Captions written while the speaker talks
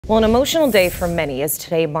Well, an emotional day for many as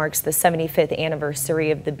today marks the 75th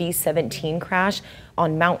anniversary of the B17 crash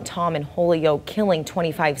on Mount Tom in Holyoke, killing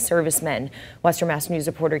 25 servicemen. Western Mass News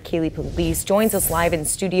reporter Kaylee Police joins us live in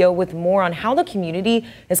studio with more on how the community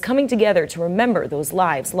is coming together to remember those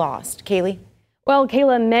lives lost. Kaylee? Well,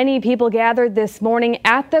 Kayla, many people gathered this morning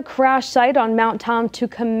at the crash site on Mount Tom to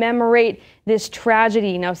commemorate this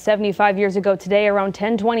tragedy. Now, 75 years ago today, around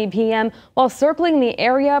 10:20 p.m., while circling the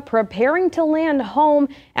area, preparing to land home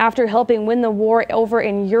after helping win the war over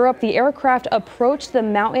in Europe, the aircraft approached the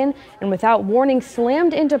mountain and without warning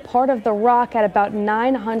slammed into part of the rock at about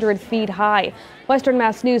 900 feet high. Western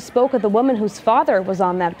Mass News spoke with a woman whose father was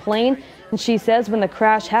on that plane, and she says when the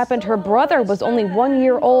crash happened, her brother was only 1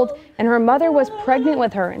 year old and her mother was pregnant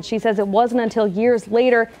with her. And she says it wasn't until years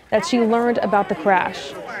later that she learned about the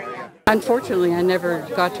crash. Unfortunately, I never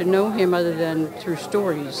got to know him other than through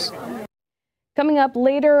stories. Coming up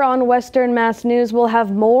later on Western Mass News, we'll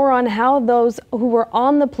have more on how those who were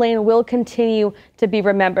on the plane will continue to be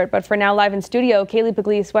remembered. But for now, live in studio, Kaylee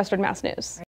Police, Western Mass News.